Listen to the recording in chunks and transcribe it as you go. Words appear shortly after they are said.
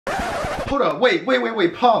hold up,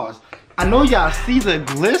 wait, pause. I know y'all see the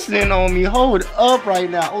glistening on me. Hold up right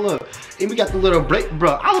now. Look, and we got the little break,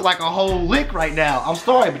 bro. I look like a whole lick right now. I'm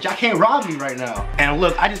sorry, but y'all can't rob me right now. And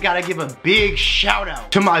look, I just gotta give a big shout out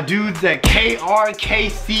to my dudes at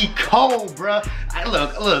KRKC&CO, bro.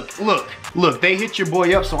 Look, they hit your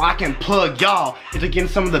boy up so I can plug y'all into getting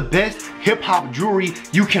some of the best hip hop jewelry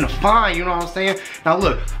you can find, you know what I'm saying? Now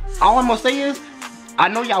look, all I'm gonna say is, I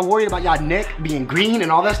know y'all worried about y'all neck being green and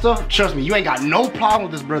all that stuff. Trust me, you ain't got no problem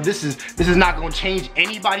with this, bro. This is not gonna change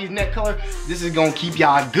anybody's neck color. This is gonna keep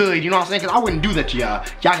y'all good, you know what I'm saying? Cause I wouldn't do that to y'all.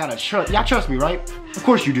 Y'all gotta trust, y'all trust me, right? Of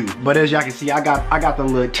course you do. But as y'all can see, I got the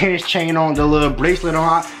little tennis chain on, the little bracelet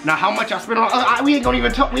on. Now how much I spent on, we ain't gonna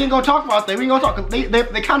talk about that. We ain't gonna talk,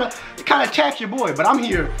 they kinda tax your boy, but I'm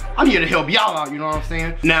here to help y'all out, you know what I'm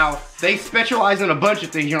saying? Now, they specialize in a bunch of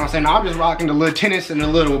things, you know what I'm saying? Now, I'm just rocking the little tennis and the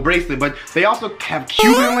little bracelet, but they also have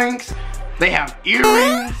Cuban links, they have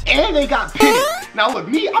earrings, and they got pendants. Now look,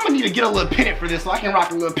 me, I'm gonna need to get a little pendant for this so I can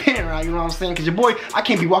rock a little pendant around, you know what I'm saying? Cause your boy, I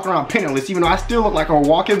can't be walking around pendantless, even though I still look like a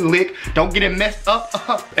walking lick. Don't get it messed up.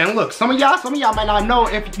 And look, some of y'all might not know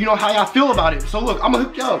if you know how y'all feel about it. So look, I'm gonna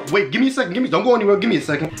hook y'all up. Wait, give me a second, don't go anywhere, give me a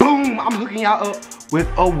second. Boom, I'm hooking y'all up with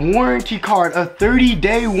a warranty card, a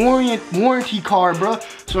 30-day warranty card, bro.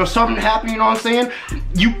 So if something happens, you know what I'm saying?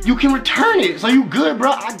 You can return it, so you good,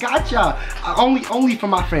 bro. I got y'all. Only for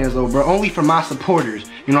my fans though, bro. Only for my supporters.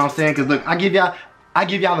 You know what I'm saying? Cause look, I give y'all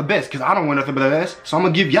the best, cause I don't want nothing but the best. So I'm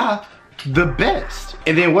gonna give y'all the best.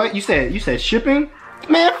 And then what you said? You said shipping?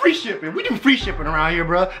 Man, free shipping. We do free shipping around here,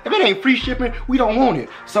 bro. If it ain't free shipping, we don't want it.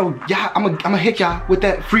 So yeah, I'm gonna hit y'all with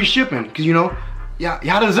that free shipping, cause you know.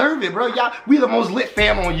 Y'all deserve it, bro. We the most lit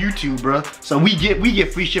fam on YouTube, bro. So we get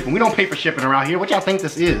free shipping. We don't pay for shipping around here. What y'all think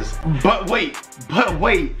this is? But wait,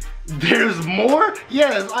 there's more?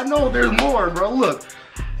 Yes, I know there's more, bro. Look,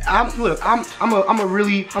 I'm a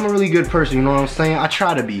really good person, you know what I'm saying? I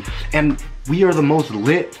try to be. And we are the most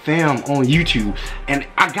lit fam on YouTube. And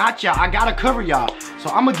I got y'all, I gotta cover y'all.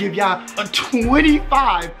 So I'm gonna give y'all a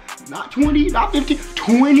 25, not 20, not 50,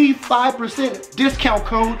 25% discount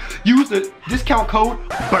code. Use the discount code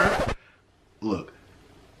BURNT. Look,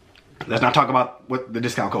 let's not talk about what the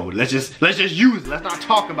discount code. Let's just use it. Let's not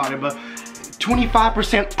talk about it, but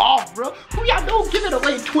 25% off, bro. Who y'all know giving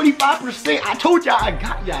away 25%? I told y'all I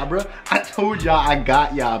got y'all, bro. I told y'all I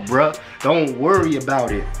got y'all, bro. Don't worry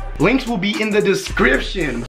about it. Links will be in the description.